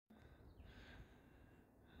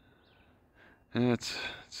And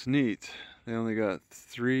it's neat. They only got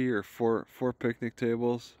 3 or 4 picnic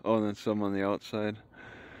tables. Oh, and then some on the outside.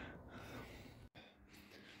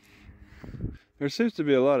 There seems to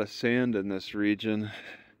be a lot of sand in this region.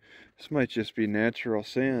 This might just be natural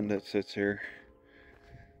sand that sits here.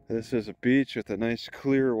 This is a beach with a nice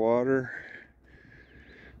clear water.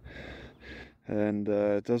 And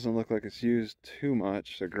it doesn't look like it's used too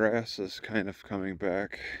much. The grass is kind of coming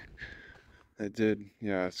back.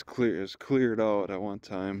 Yeah, it's cleared out at one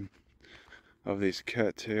time of these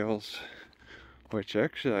cattails, which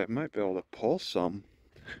actually I might be able to pull some.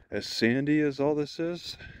 As sandy as all this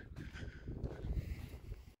is.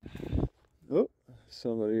 Oh,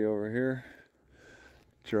 somebody over here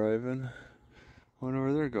driving. Wonder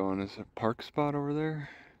where they're going. Is there a park spot over there?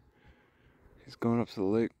 He's going up to the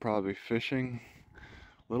lake, probably fishing.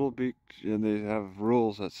 Little beach, and they have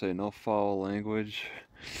rules that say no foul language.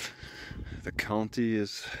 The county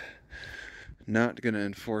is not gonna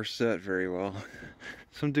enforce that very well.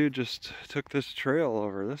 Some dude just took this trail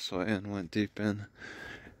over this way and went deep in.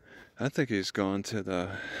 I think he's going to the...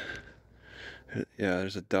 Yeah,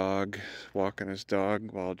 there's a dog walking his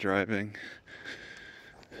dog while driving.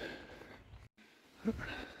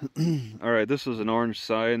 Alright, this was an orange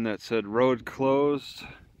sign that said road closed,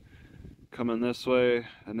 coming this way,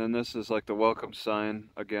 and then this is like the welcome sign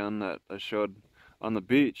again that I showed on the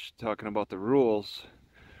beach, talking about the rules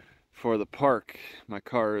for the park. My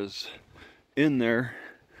car is in there,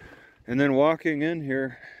 and then walking in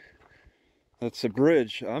here, that's a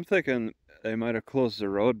bridge. I'm thinking they might have closed the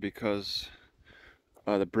road because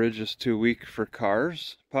the bridge is too weak for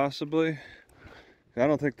cars, possibly. I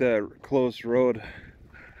don't think that closed road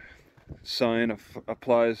sign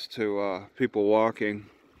applies to people walking.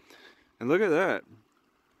 And look at that.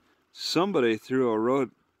 Somebody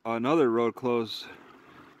threw another road closed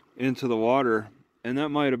into the water, and that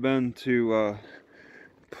might have been to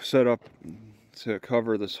set up to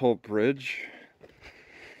cover this whole bridge.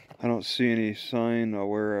 I don't see any sign of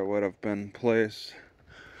where it would have been placed.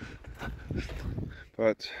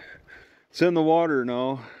 But it's in the water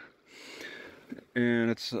now, and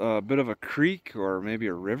it's a bit of a creek or maybe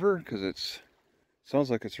a river, because it sounds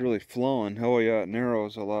like it's really flowing. Oh yeah, it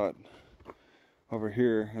narrows a lot over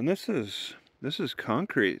here, and this is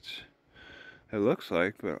concrete, it looks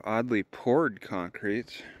like, but oddly poured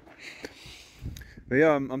concrete. But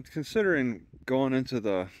yeah, I'm considering going into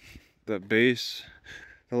the base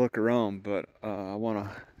to look around, but I want to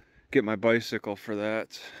get my bicycle for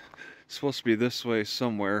that. It's supposed to be this way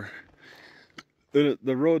somewhere. The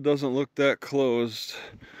road doesn't look that closed.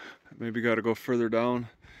 Maybe got to go further down.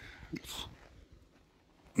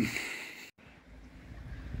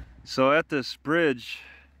 So at this bridge,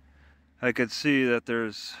 I could see that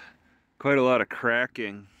there's quite a lot of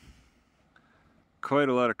cracking.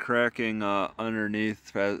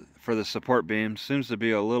 Underneath for the support beam. Seems to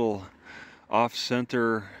be a little off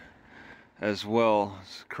center as well.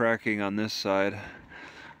 It's cracking on this side.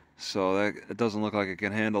 So that it doesn't look like it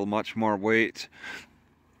can handle much more weight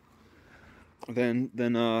than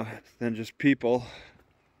just people.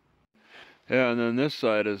 Yeah, and then this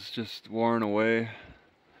side is just worn away.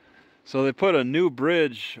 So they put a new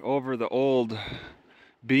bridge over the old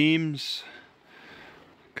beams,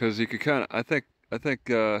 because you could kind of, I think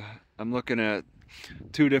I'm looking at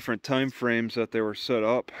 2 different time frames that they were set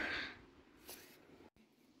up.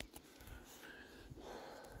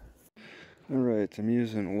 Alright, I'm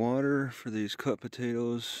using water for these cut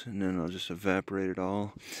potatoes, and then I'll just evaporate it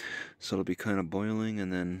all so it'll be kind of boiling,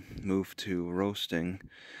 and then move to roasting.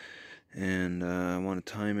 And I want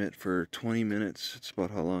to time it for 20 minutes. It's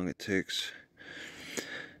about how long it takes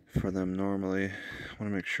for them normally. I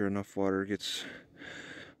want to make sure enough water gets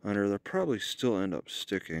under. They'll probably still end up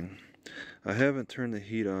sticking. I haven't turned the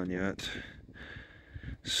heat on yet,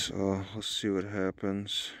 so let's see what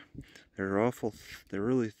happens. They're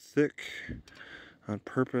really thick on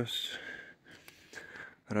purpose,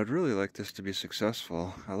 but I'd really like this to be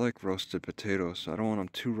successful. I like roasted potatoes, so I don't want them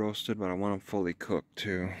too roasted, but I want them fully cooked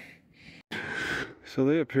too. So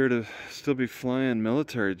they appear to still be flying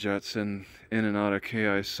military jets in and out of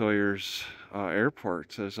KI Sawyer's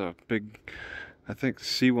airport. There's a big, I think,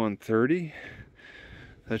 C-130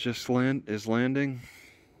 that just is landing.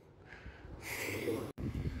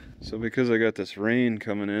 So because I got this rain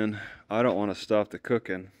coming in, I don't want to stop the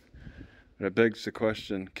cooking. But it begs the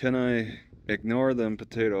question, can I ignore them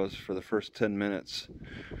potatoes for the first 10 minutes?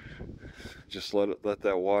 Just let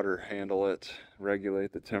that water handle it,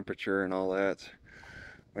 regulate the temperature and all that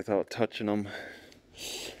without touching them.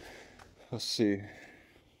 Let's see.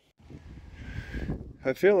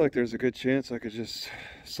 I feel like there's a good chance I could just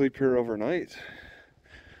sleep here overnight.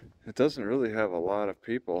 It doesn't really have a lot of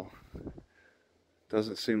people.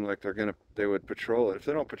 Doesn't seem like they would patrol it. If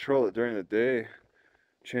they don't patrol it during the day,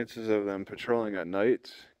 chances of them patrolling at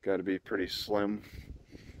night got to be pretty slim.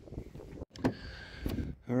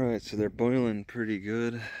 Alright, so they're boiling pretty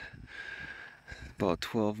good. About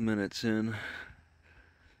 12 minutes in.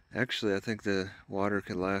 Actually, I think the water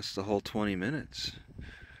could last the whole 20 minutes.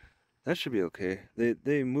 That should be okay.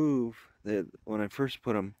 They move. When I first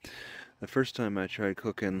put them, the first time I tried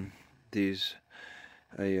cooking these,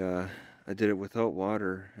 I did it without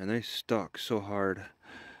water, and they stuck so hard.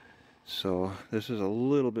 So this is a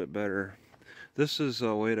little bit better. This is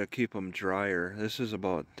a way to keep them drier. This is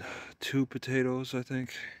about 2 potatoes, I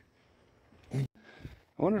think. I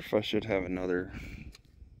wonder if I should have another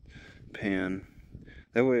pan.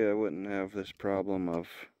 That way I wouldn't have this problem of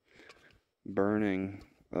burning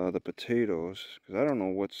the potatoes, because I don't know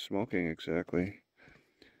what's smoking exactly.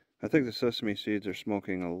 I think the sesame seeds are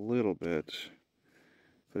smoking a little bit,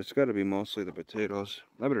 but it's got to be mostly the potatoes.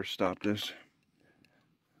 I better stop this,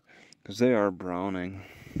 because they are browning.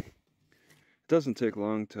 It doesn't take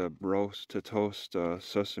long to toast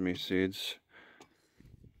sesame seeds.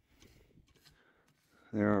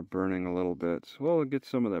 They are burning a little bit. Well, we'll get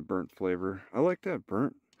some of that burnt flavor. I like that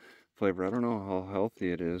burnt flavor. I don't know how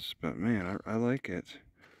healthy it is, but man, I like it.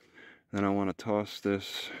 Then I want to toss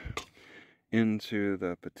this into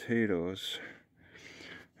the potatoes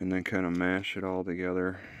and then kind of mash it all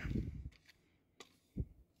together.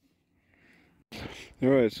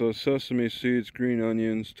 Alright, so sesame seeds, green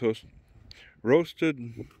onions,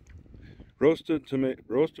 roasted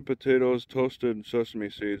potatoes, toasted sesame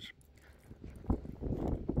seeds.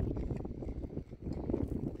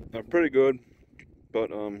 They're pretty good, but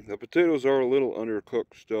the potatoes are a little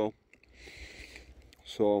undercooked still.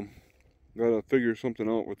 So gotta figure something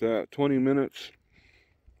out with that. 20 minutes,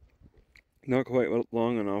 not quite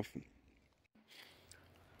long enough.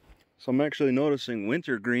 So I'm actually noticing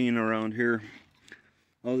wintergreen around here.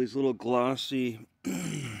 All these little glossy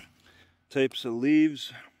types of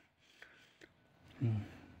leaves.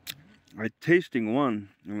 I'm tasting one,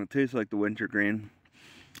 and it tastes like the wintergreen.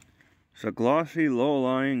 It's a glossy,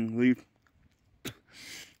 low-lying leaf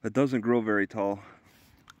that doesn't grow very tall.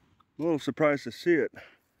 A little surprised to see it.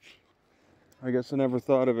 I guess I never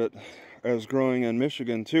thought of it as growing in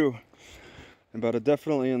Michigan too, but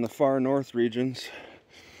definitely in the far north regions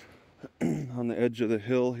on the edge of the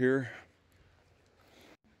hill here.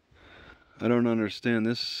 I don't understand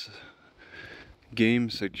this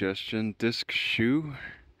game suggestion. Disc shoe.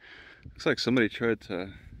 Looks like somebody tried to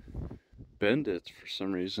bend it for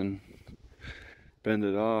some reason. Bend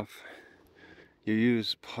it off. You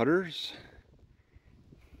use putters.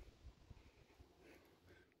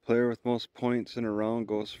 Player with most points in a round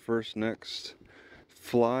goes first next.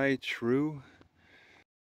 Fly true.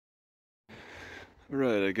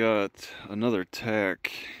 Alright, I got another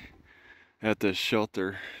tack at this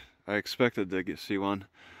shelter. I expected to see one.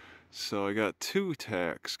 So I got 2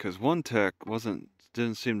 tacks, because one tack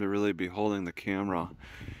didn't seem to really be holding the camera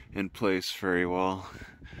in place very well.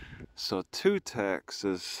 So 2 tacks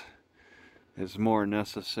is more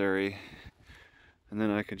necessary. And then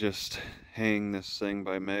I could just hang this thing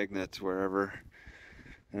by magnets wherever.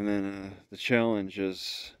 And then the challenge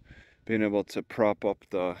is being able to prop up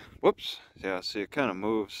the, whoops, yeah, see it kind of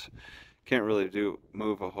moves. Can't really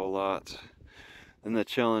move a whole lot. And the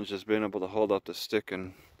challenge is being able to hold up the stick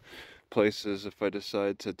in places if I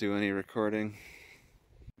decide to do any recording.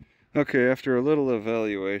 Okay, after a little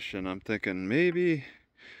evaluation, I'm thinking maybe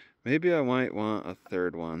I might want a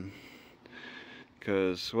third one.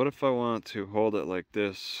 Because what if I want to hold it like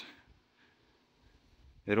this?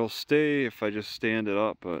 It'll stay if I just stand it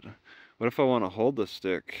up, but what if I want to hold the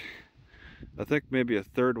stick? I think maybe a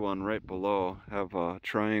third one right below, have a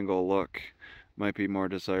triangle look, might be more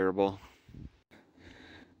desirable.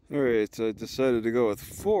 Alright, so I decided to go with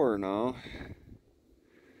 4 now.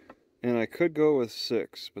 And I could go with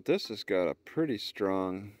 6, but this has got a pretty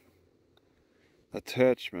strong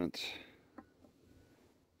attachment.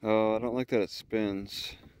 Oh, I don't like that it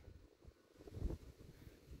spins.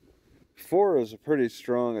 4 is a pretty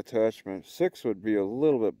strong attachment. 6 would be a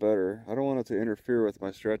little bit better. I don't want it to interfere with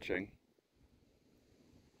my stretching.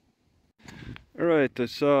 Alright, I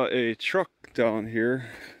saw a truck down here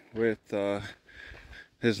with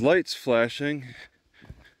his lights flashing.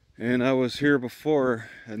 And I was here before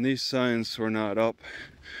and these signs were not up.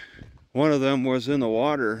 One of them was in the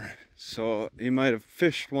water, so he might have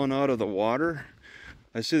fished one out of the water.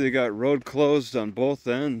 I see they got road closed on both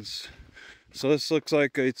ends. So this looks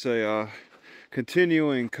like it's a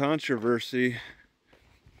continuing controversy.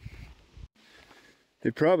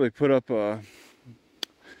 He probably put up a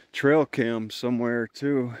trail cam somewhere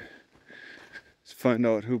too. Let's find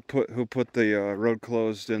out who put the road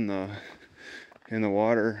closed in the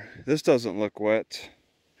water. This doesn't look wet.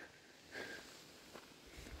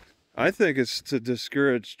 I think it's to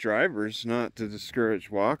discourage drivers, not to discourage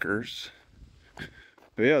walkers.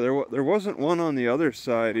 But yeah, there wasn't one on the other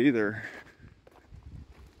side either.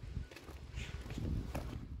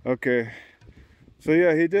 Okay, so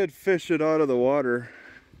yeah, he did fish it out of the water.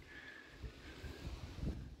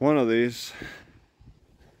 One of these.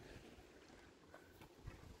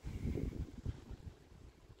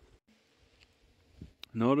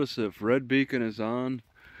 Notice if red beacon is on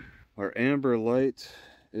or amber light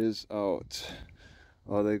is out.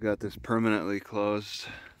 Oh, they got this permanently closed.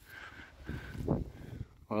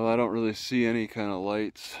 Well, I don't really see any kind of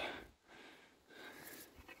lights.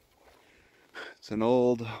 It's an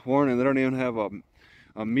old warning. They don't even have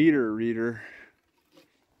a meter reader.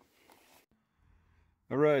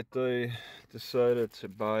 Alright, they decided to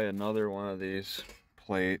buy another one of these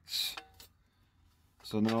plates.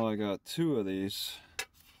 So now I got two of these.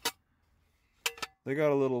 They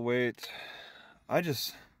got a little weight. I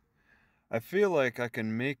feel like I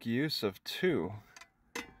can make use of two,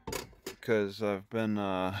 because I've been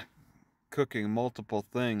cooking multiple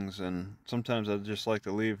things, and sometimes I just like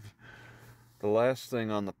to leave the last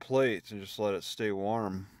thing on the plate and just let it stay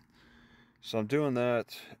warm. So I'm doing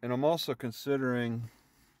that, and I'm also considering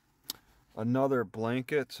another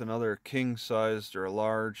blanket, another king-sized or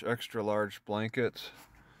large, extra large blanket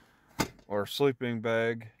or sleeping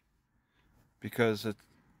bag, because it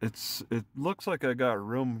looks like I got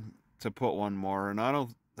room to put one more, and I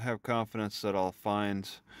don't have confidence that I'll find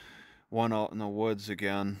one out in the woods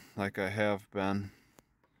again like I have been.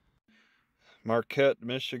 Marquette,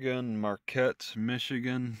 Michigan.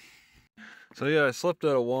 So yeah, I slept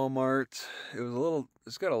at a Walmart.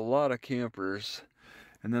 It's got a lot of campers.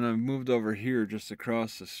 And then I moved over here just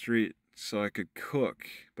across the street so I could cook.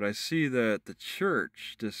 But I see that the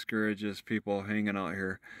church discourages people hanging out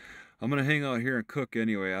here. I'm gonna hang out here and cook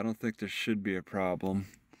anyway. I don't think there should be a problem.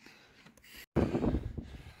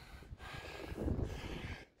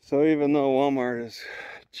 So even though Walmart is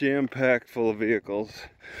jam-packed full of vehicles,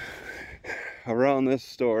 around this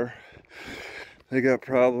store, they got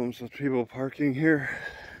problems with people parking here.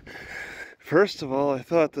 First of all, I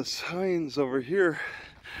thought the signs over here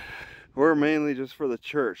were mainly just for the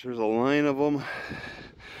church. There's a line of them.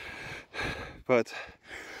 But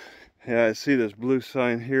yeah, I see this blue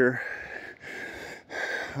sign here.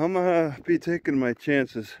 I'm gonna be taking my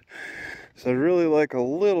chances. So I really like a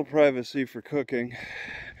little privacy for cooking.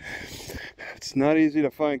 It's not easy to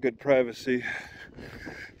find good privacy.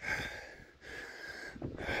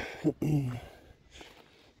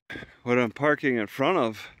 What I'm parking in front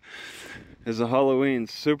of is a Halloween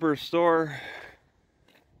superstore,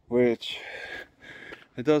 which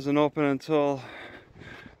it doesn't open until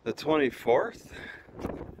the 24th.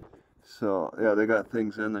 So yeah, they got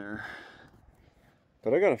things in there.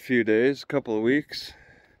 But I got a few days, a couple of weeks.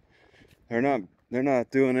 They're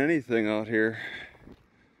not doing anything out here.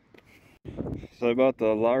 So I bought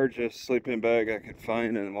the largest sleeping bag I could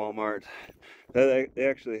find in Walmart. They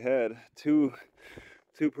actually had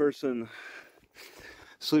two-person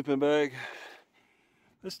sleeping bag.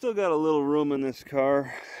 I still got a little room in this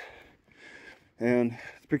car, and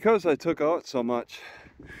it's because I took out so much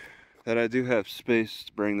that I do have space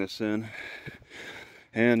to bring this in,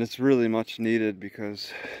 and it's really much needed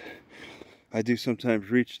because I do sometimes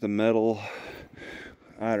reach the metal.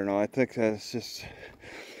 I don't know, I think that's just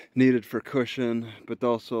needed for cushion, but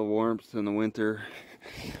also warmth in the winter.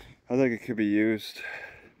 I think it could be used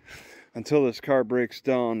until this car breaks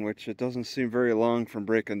down, which it doesn't seem very long from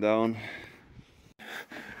breaking down.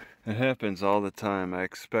 It happens all the time. I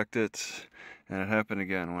expect it, and it happened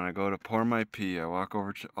again. When I go to pour my pee, I walk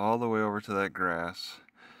all the way over to that grass,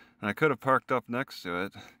 and I could have parked up next to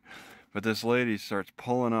it, but this lady starts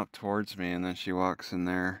pulling up towards me, and then she walks in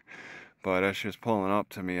there. But as she was pulling up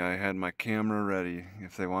to me, I had my camera ready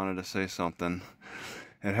if they wanted to say something.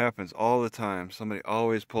 It happens all the time. Somebody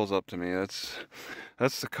always pulls up to me.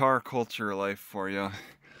 That's the car culture life for you.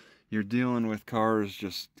 You're dealing with cars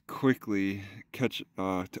just quickly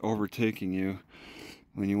overtaking you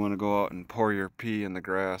when you want to go out and pour your pee in the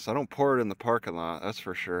grass. I don't pour it in the parking lot, that's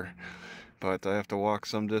for sure. But I have to walk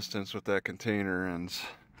some distance with that container, and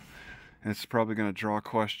it's probably going to draw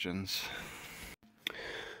questions.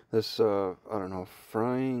 This, I don't know,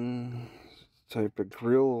 frying type of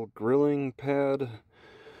grilling pad.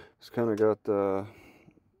 It's kind of got the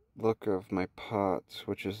look of my pot,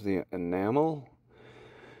 which is the enamel.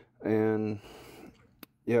 And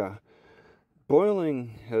yeah,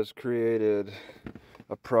 boiling has created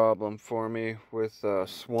a problem for me with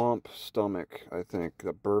swamp stomach, I think.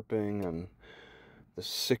 The burping and the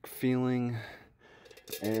sick feeling.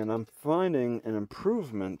 And I'm finding an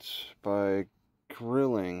improvement by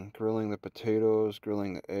grilling the potatoes,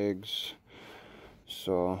 grilling the eggs.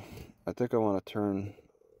 So I think I want to turn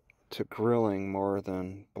to grilling more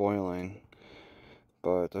than boiling.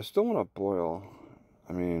 But I still want to boil.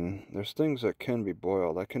 I mean, there's things that can be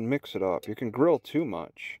boiled. I can mix it up. You can grill too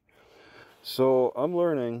much. So I'm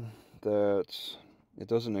learning that it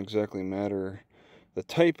doesn't exactly matter the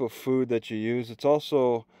type of food that you use. It's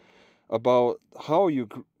also about how you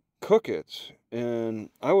cook it. And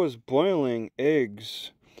I was boiling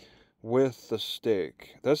eggs with the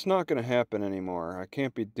steak. That's not going to happen anymore. I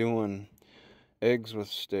can't be doing eggs with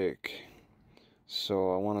steak.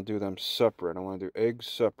 So I want to do them separate. I want to do eggs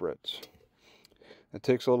separate. It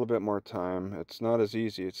takes a little bit more time. It's not as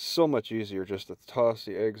easy. It's so much easier just to toss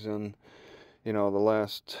the eggs in, you know, the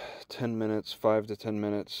last 10 minutes, 5 to 10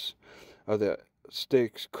 minutes of the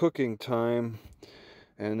steak's cooking time,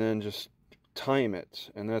 and then just time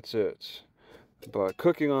it, and that's it. But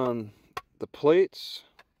cooking on the plates,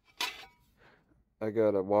 I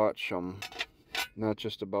gotta watch them. Not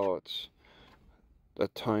just about a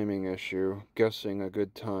timing issue, guessing a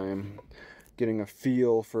good time, getting a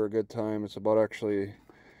feel for a good time. It's about actually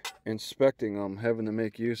inspecting them, having to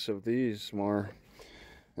make use of these more.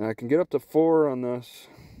 And I can get up to 4 on this,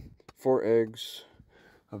 4 eggs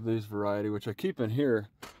of these variety, which I keep in here.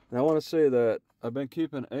 And I want to say that I've been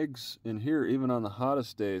keeping eggs in here even on the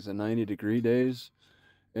hottest days, the 90-degree days.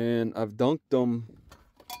 And I've dunked them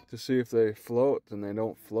to see if they float, and they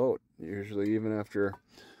don't float. Usually even after a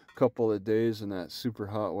couple of days in that super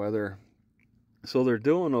hot weather. So they're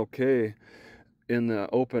doing okay in the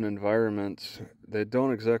open environment. They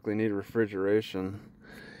don't exactly need refrigeration.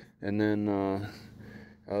 And then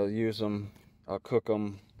I'll use them, I'll cook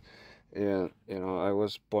them. And, you know, I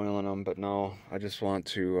was boiling them, but now I just want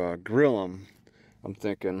to grill them. I'm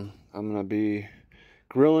thinking I'm going to be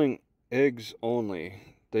grilling eggs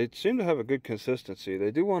only. They seem to have a good consistency.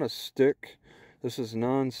 They do want to stick. This is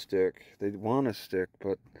non-stick. They want to stick,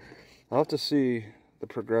 but I'll have to see the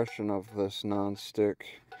progression of this non-stick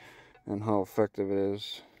and how effective it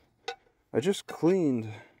is. I just cleaned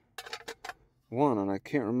one, and I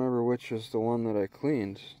can't remember which is the one that I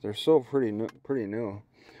cleaned. They're so pretty new.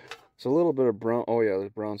 It's a little bit of brown. Oh yeah,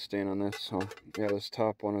 there's brown stain on this. So yeah, this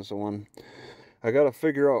top one is the one. I gotta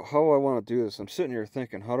figure out how I want to do this. I'm sitting here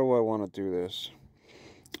thinking, how do I want to do this?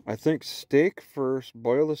 I think steak first,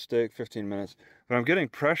 boil the steak 15 minutes. But I'm getting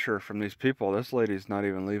pressure from these people. This lady's not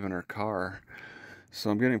even leaving her car. So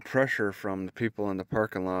I'm getting pressure from the people in the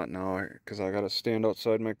parking lot now, because I gotta stand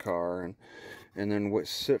outside my car and then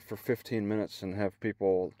sit for 15 minutes and have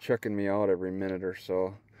people checking me out every minute or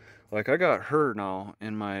so. Like, I got her now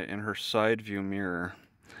in her side view mirror,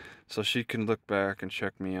 so she can look back and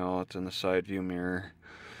check me out in the side view mirror,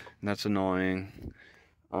 and that's annoying.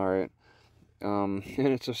 All right, and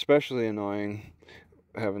it's especially annoying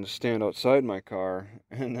having to stand outside my car,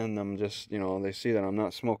 and then I'm just, you know, they see that I'm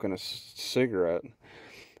not smoking a cigarette.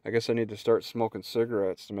 I guess I need to start smoking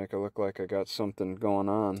cigarettes to make it look like I got something going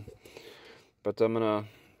on. But I'm gonna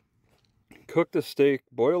cook the steak,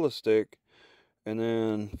 boil the steak, and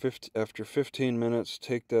then after 15 minutes,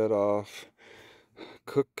 take that off,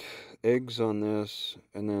 cook eggs on this,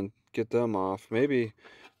 and then get them off. Maybe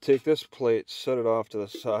take this plate, set it off to the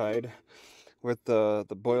side with the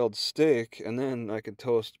boiled steak, and then I can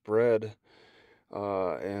toast bread,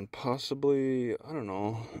 and possibly, I don't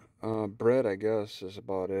know, bread, I guess, is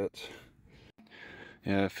about it.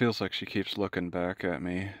 Yeah, it feels like she keeps looking back at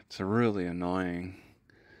me. It's really annoying.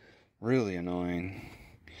 Really annoying.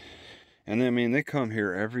 And I mean, they come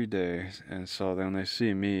here every day, and so then they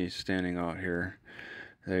see me standing out here,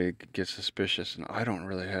 they get suspicious, and I don't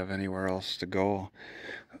really have anywhere else to go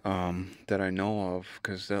that I know of,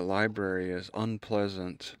 because that library is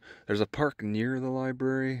unpleasant. There's a park near the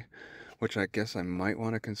library, which I guess I might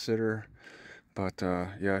want to consider, but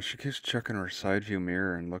yeah, she keeps checking her side view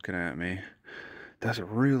mirror and looking at me. That's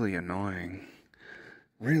really annoying.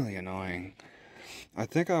 Really annoying. I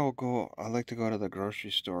think I like to go to the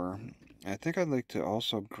grocery store. I think I'd like to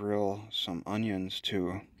also grill some onions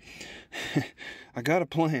too. I got a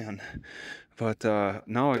plan, but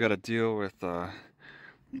now I got to deal with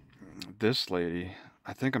this lady.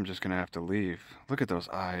 I think I'm just gonna have to leave. Look at those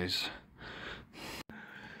eyes.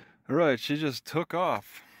 All right, she just took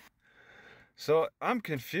off. So I'm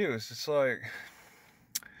confused. It's like,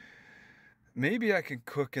 maybe I can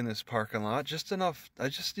cook in this parking lot just enough. I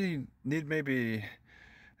just need maybe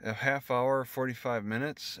a half hour, 45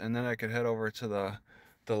 minutes, and then I could head over to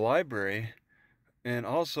the library And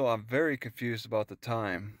also, I'm very confused about the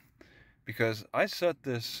time because I set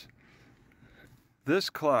this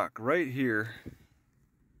clock right here.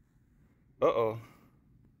 Uh-oh.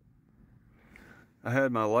 I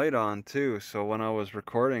had my light on too, so when I was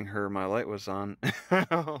recording her, my light was on.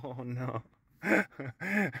 Oh no.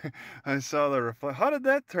 I saw the reflect. How did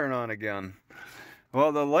that turn on again?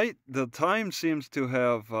 Well, the time seems to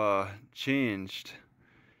have changed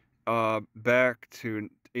back to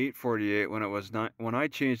 8:48 when it was when I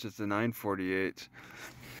changed it to 9:48.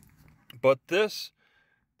 But this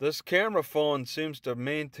camera phone seems to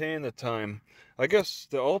maintain the time. I guess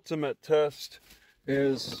the ultimate test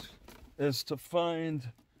is to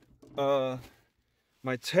find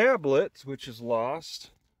my tablet, which is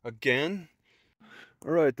lost again.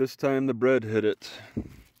 All right, this time the bread hit it.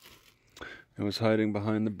 It was hiding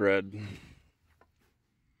behind the bread.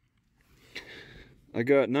 I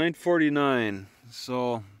got 9:49,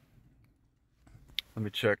 so let me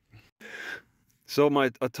check. So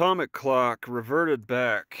my atomic clock reverted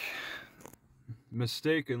back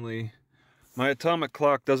mistakenly. My atomic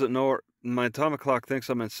clock doesn't know, my atomic clock thinks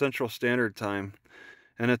I'm in Central Standard Time,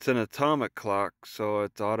 and it's an atomic clock, so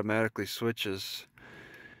it automatically switches.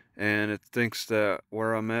 And it thinks that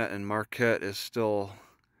where I'm at in Marquette is still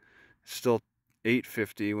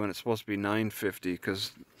 8:50 when it's supposed to be 9:50,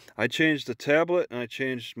 because I changed the tablet and I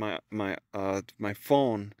changed my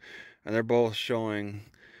phone, and they're both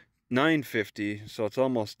showing 9:50, so it's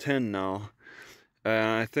almost 10 now.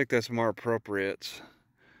 And I think that's more appropriate.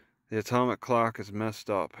 The atomic clock is messed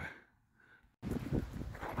up.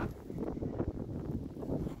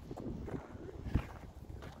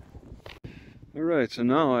 Alright, so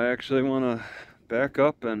now I actually want to back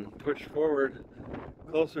up and push forward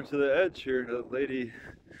closer to the edge here. The lady,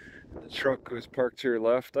 the truck was parked to her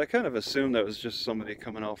left. I kind of assumed that was just somebody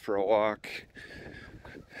coming out for a walk.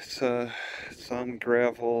 It's on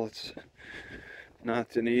gravel. It's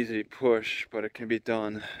not an easy push, but it can be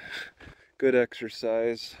done. Good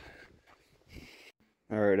exercise.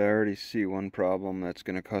 Alright, I already see one problem that's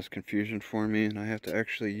going to cause confusion for me, and I have to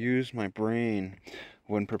actually use my brain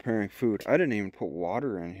when preparing food. I didn't even put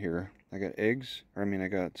water in here. I got eggs, I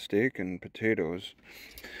got steak and potatoes.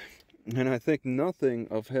 And I think nothing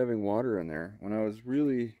of having water in there. When I was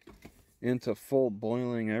really into full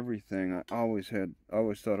boiling everything, I always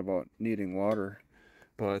thought about needing water.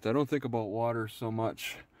 But I don't think about water so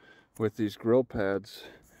much with these grill pads.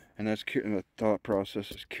 And that's the thought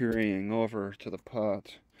process is carrying over to the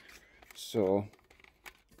pot. So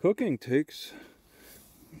cooking takes,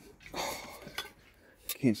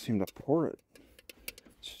 can't seem to pour it.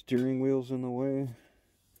 Steering wheel's in the way.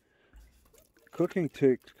 Cooking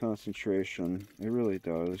takes concentration. It really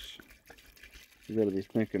does. You gotta be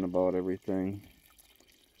thinking about everything.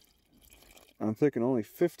 I'm thinking only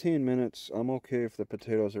 15 minutes. I'm okay if the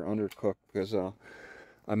potatoes are undercooked, because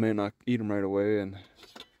I may not eat them right away, and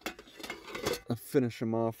I'll finish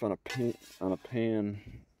them off on a pan.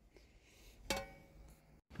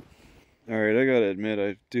 Alright, I gotta admit,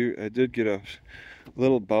 I did get a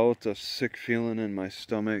little bout of sick feeling in my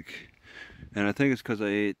stomach, and I think it's because I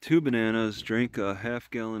ate 2 bananas, drank a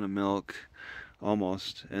half-gallon of milk,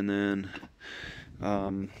 almost, and then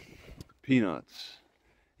peanuts.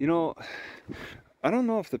 You know, I don't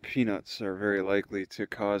know if the peanuts are very likely to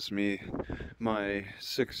cause me my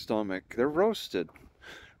sick stomach. They're roasted.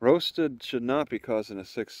 Roasted should not be causing a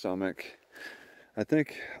sick stomach. I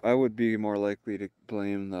think I would be more likely to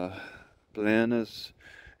blame the bananas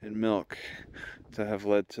and milk to have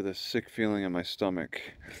led to this sick feeling in my stomach.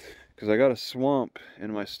 Because I got a swamp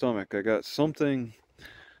in my stomach. I got something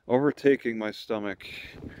overtaking my stomach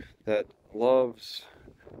that loves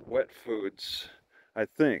wet foods. I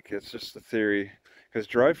think it's just a theory, because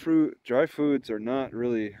dry foods are not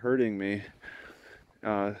really hurting me.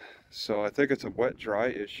 So I think it's a wet-dry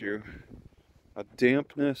issue, a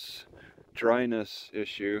dampness, dryness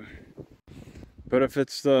issue. But if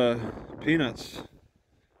it's the peanuts,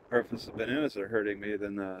 or if it's the bananas that are hurting me,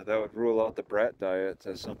 then that would rule out the brat diet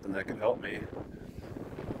as something that could help me.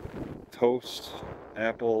 Toast,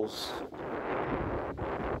 apples,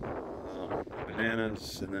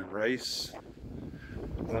 bananas, and then rice.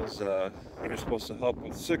 Those are supposed to help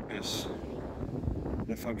with sickness. And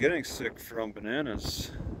if I'm getting sick from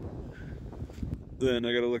bananas, then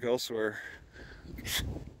I gotta look elsewhere.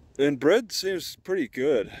 And bread seems pretty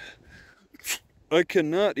good. I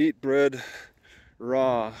cannot eat bread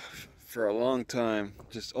raw for a long time.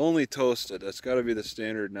 Just only toasted. That's gotta be the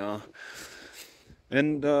standard now.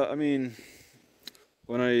 And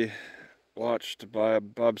when I watched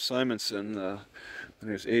Bob Simonson, when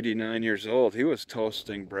he was 89 years old, he was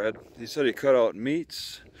toasting bread. He said he cut out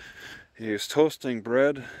meats. He was toasting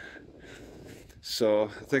bread, so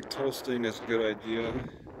I think toasting is a good idea.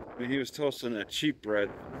 I mean, he was toasting a cheap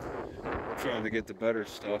bread, trying to get the better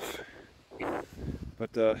stuff.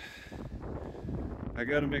 But I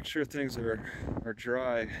gotta make sure things are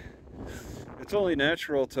dry. It's only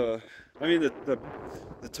natural to, I mean,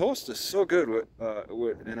 the toast is so good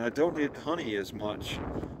and I don't need honey as much.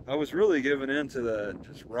 I was really giving in to the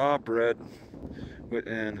just raw bread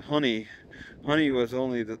and honey. Honey was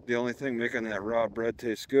only the only thing making that raw bread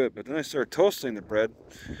taste good. But then I started toasting the bread,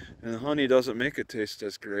 and the honey doesn't make it taste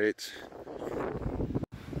as great.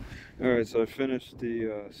 Alright, so I finished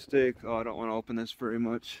the steak. Oh, I don't want to open this very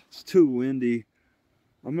much. It's too windy.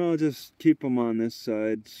 I'm gonna just keep them on this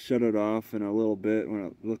side, shut it off in a little bit when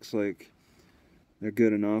it looks like they're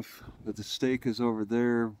good enough. But the steak is over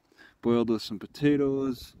there, boiled with some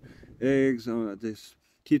potatoes, eggs. Just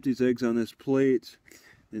keep these eggs on this plate,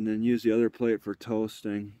 and then use the other plate for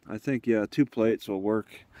toasting. I think, yeah, 2 plates will work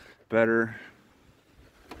better.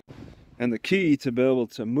 And the key to be able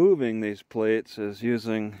to moving these plates is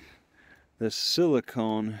using this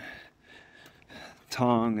silicone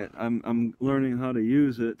tong. I'm learning how to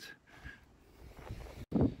use it.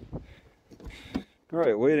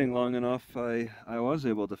 Alright, waiting long enough, I was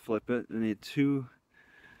able to flip it. I need 2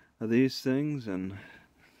 of these things, and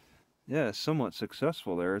yeah, somewhat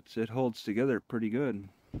successful there. It holds together pretty good.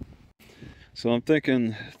 So I'm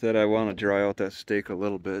thinking that I want to dry out that steak a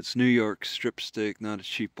little bit. It's New York strip steak, not a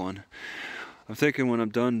cheap one. I'm thinking when I'm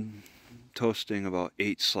done toasting about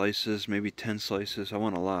 8 slices, maybe 10 slices, I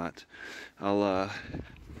want a lot. I'll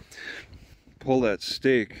pull that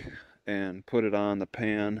steak and put it on the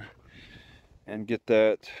pan and get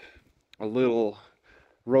that a little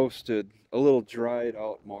roasted, a little dried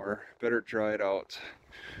out more. Better dried out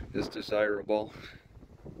is desirable.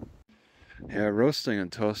 Yeah, roasting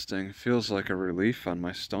and toasting feels like a relief on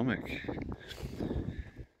my stomach.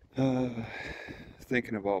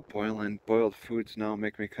 Thinking about boiled foods now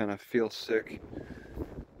make me kind of feel sick.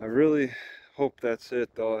 I really hope that's it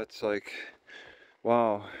though. It's like,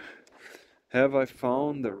 wow, have I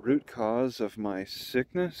found the root cause of my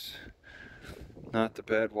sickness? Not the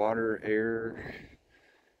bad water, air,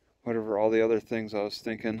 whatever, all the other things I was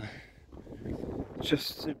thinking.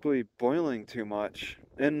 Just simply boiling too much.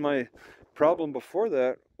 And my problem before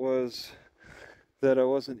that was that I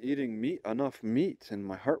wasn't eating enough meat, and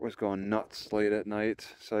my heart was going nuts late at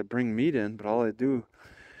night. So I bring meat in, but all I do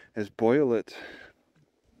is boil it.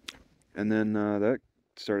 And then that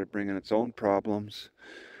started bringing its own problems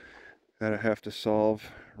that I have to solve.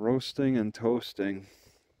 Roasting and toasting.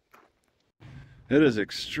 It is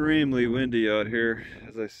extremely windy out here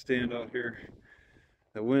as I stand out here.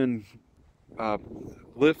 The wind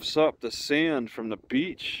lifts up the sand from the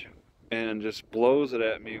beach and just blows it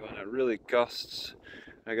at me when it really gusts.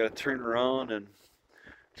 I gotta turn around and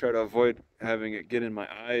try to avoid having it get in my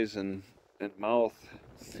eyes and mouth.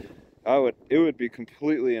 It would be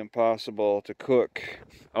completely impossible to cook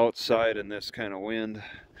outside in this kind of wind.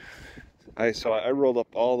 I rolled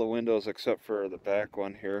up all the windows except for the back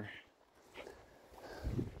one here,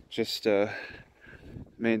 just to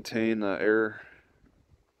maintain the air.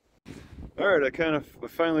 Alright, I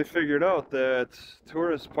finally figured out that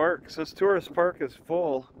since Tourist Park is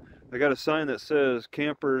full, I got a sign that says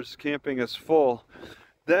camping is full.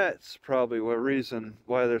 That's probably the reason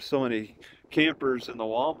why there's so many campers in the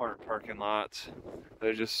Walmart parking lot.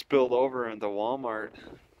 They just spilled over into Walmart.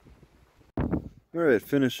 Alright,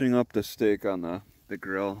 finishing up the steak on the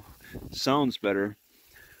grill. Sounds better.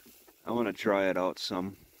 I want to dry it out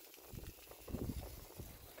some.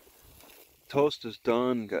 Toast is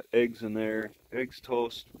done, got eggs in there, eggs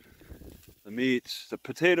toast, the meats, the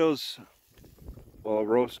potatoes, well,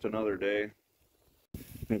 roast another day.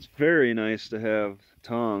 It's very nice to have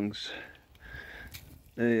tongs.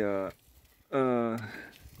 They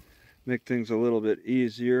make things a little bit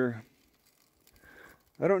easier.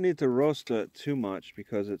 I don't need to roast it too much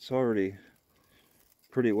because it's already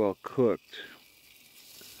pretty well cooked.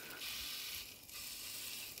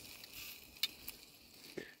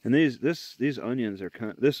 And these onions are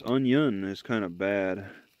this onion is kind of bad.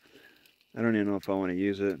 I don't even know if I want to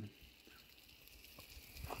use it.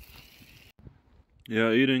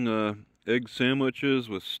 Yeah, eating egg sandwiches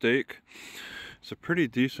with steak, it's a pretty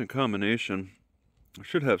decent combination. I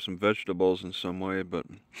should have some vegetables in some way, but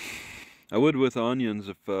I would with onions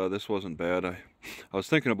if this wasn't bad. I was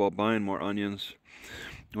thinking about buying more onions.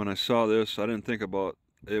 When I saw this, I didn't think about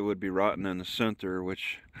it would be rotten in the center,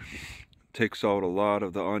 which takes out a lot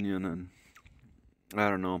of the onion, and I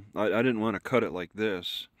don't know. I didn't want to cut it like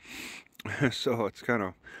this, so it's kind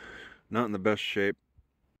of not in the best shape.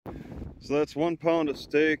 So that's 1 pound of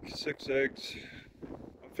steak, 6 eggs.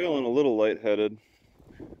 I'm feeling a little lightheaded.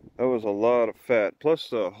 That was a lot of fat. Plus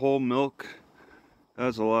the whole milk, that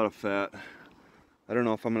was a lot of fat. I don't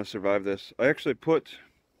know if I'm gonna survive this. I actually put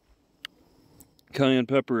cayenne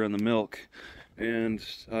pepper in the milk, and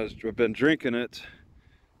I've been drinking it.